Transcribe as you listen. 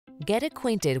Get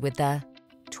acquainted with the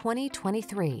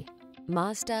 2023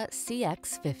 Mazda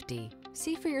CX-50.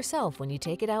 See for yourself when you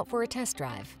take it out for a test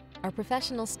drive. Our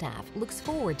professional staff looks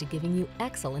forward to giving you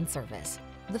excellent service.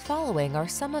 The following are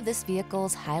some of this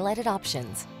vehicle's highlighted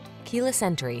options: keyless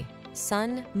entry,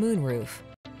 sun, moonroof,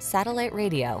 satellite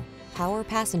radio, power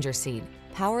passenger seat,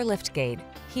 power liftgate,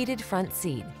 heated front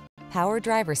seat, power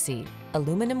driver seat,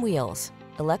 aluminum wheels,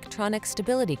 electronic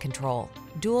stability control,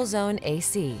 dual zone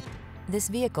AC. This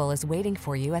vehicle is waiting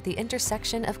for you at the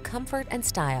intersection of comfort and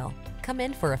style. Come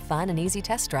in for a fun and easy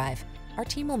test drive. Our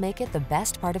team will make it the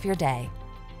best part of your day.